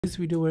In this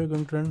video we're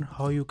going to learn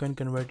how you can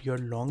convert your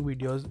long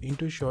videos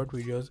into short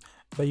videos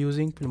by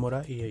using Filmora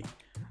AI.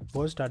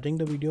 For starting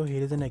the video,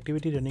 here is an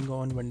activity running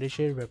on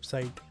Wondershare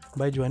website.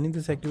 By joining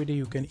this activity,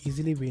 you can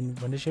easily win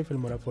Wondershare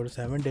Filmora for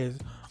 7 days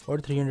or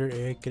 300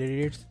 AI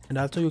credits, and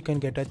also you can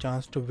get a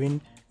chance to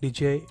win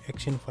DJI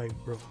Action 5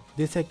 Pro.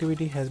 This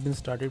activity has been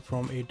started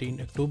from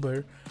 18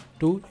 October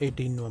to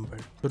 18 November.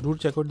 So do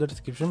check out the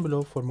description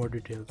below for more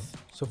details.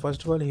 So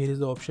first of all, here is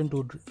the option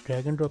to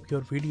drag and drop your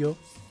video,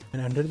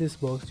 and under this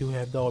box you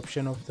have the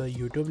option of the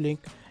YouTube link.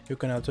 You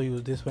can also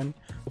use this one.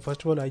 So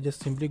first of all, I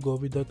just simply go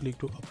with the click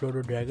to upload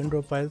or drag and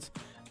drop files.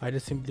 I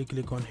just simply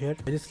click on here.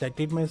 I just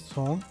selected my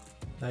song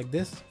like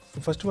this.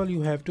 So first of all,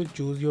 you have to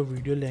choose your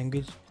video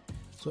language.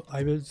 So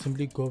I will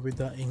simply go with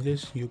the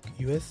English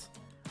US.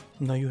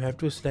 Now you have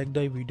to select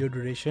the video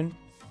duration.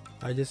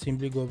 I just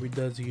simply go with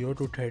the 0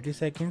 to 30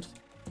 seconds.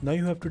 Now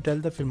you have to tell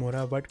the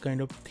Filmora what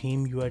kind of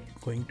theme you are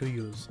going to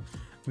use.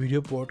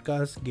 Video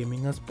podcasts,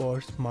 gaming and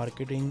sports,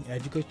 marketing,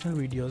 educational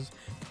videos,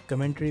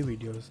 commentary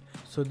videos.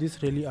 So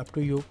this really up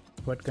to you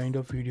what kind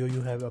of video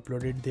you have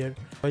uploaded there.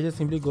 I just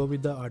simply go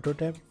with the auto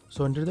tab.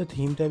 So under the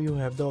theme tab you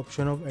have the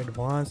option of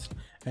advanced,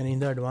 and in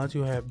the advanced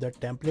you have the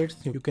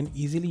templates. You can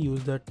easily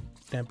use the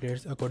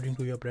templates according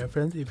to your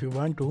preference if you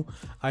want to.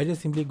 I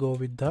just simply go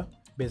with the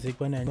basic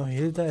one. And now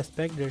here is the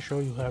aspect ratio.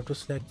 You have to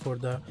select for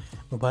the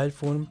mobile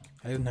phone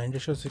as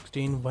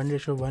 9:16,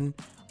 1:1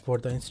 for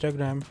the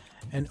Instagram,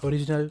 and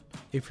original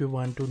if you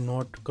want to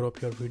not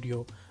crop your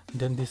video,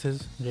 then this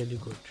is really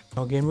good.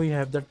 Now again we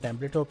have the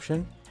template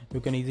option. You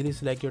can easily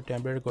select your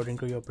template according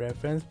to your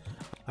preference.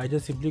 I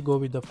just simply go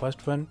with the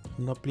first one.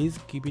 Now please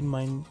keep in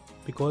mind,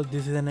 because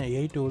this is an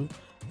AI tool,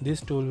 this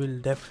tool will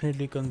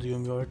definitely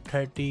consume your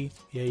 30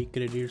 AI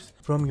credits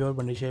from your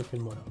Wondershare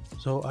Filmora.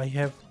 So I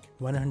have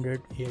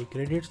 100 AI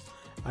credits.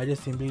 I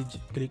just simply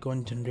click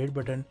on generate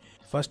button.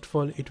 First of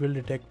all, it will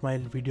detect my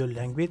video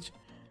language,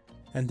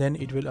 and then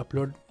it will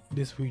upload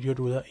this video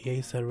to the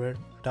AI server.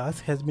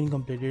 Task has been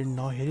completed.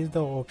 Now here is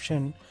the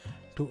option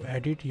to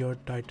edit your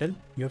title.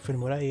 Your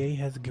Filmora AI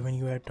has given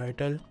you a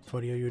title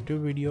for your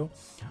YouTube video,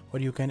 or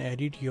you can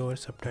edit your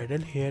subtitle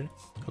here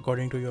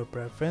according to your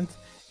preference.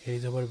 Here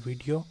is our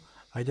video.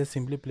 I just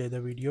simply play the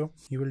video.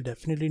 You will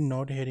definitely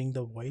not hearing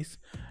the voice,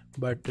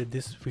 but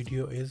this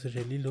video is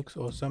really looks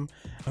awesome.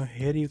 Now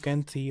here you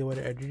can see our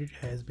edit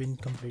has been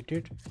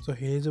completed. So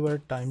here is our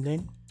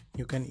timeline.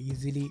 You can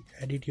easily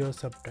edit your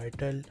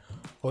subtitle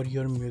or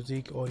your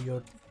music or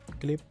your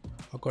clip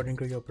according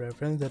to your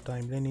preference. The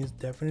timeline is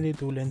definitely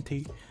too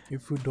lengthy.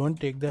 If you don't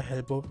take the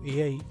help of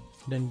AI,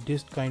 then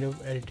this kind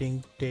of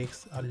editing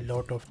takes a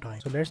lot of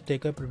time. So let's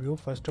take a preview.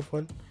 First of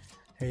all,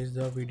 here is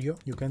the video.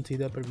 You can see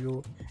the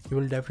preview. You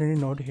will definitely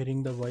not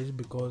hearing the voice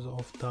because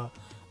of the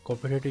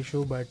copyright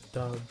issue, but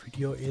the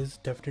video is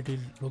definitely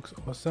looks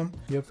awesome.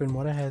 Your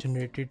Filmora has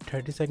generated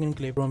 30-second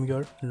clip from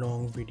your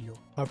long video.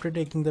 After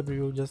taking the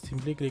preview, just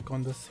simply click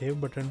on the save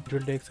button. It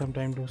will take some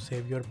time to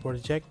save your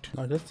project.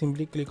 Now just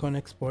simply click on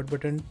export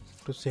button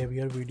to save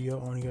your video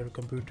on your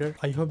computer.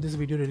 I hope this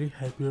video really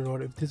helped you a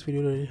lot. If this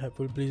video really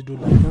helpful, please do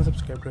like and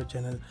subscribe to our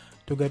channel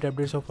to get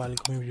updates of all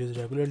coming videos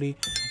regularly.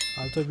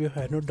 Also, if you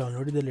have not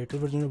downloaded the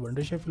latest version of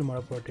Wondershare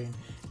Filmora 14,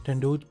 then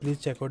do please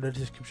check out the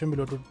description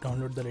below to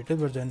download the latest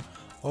version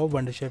of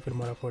Wondershare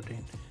Filmora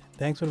 14.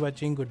 Thanks for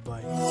watching.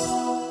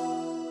 Goodbye.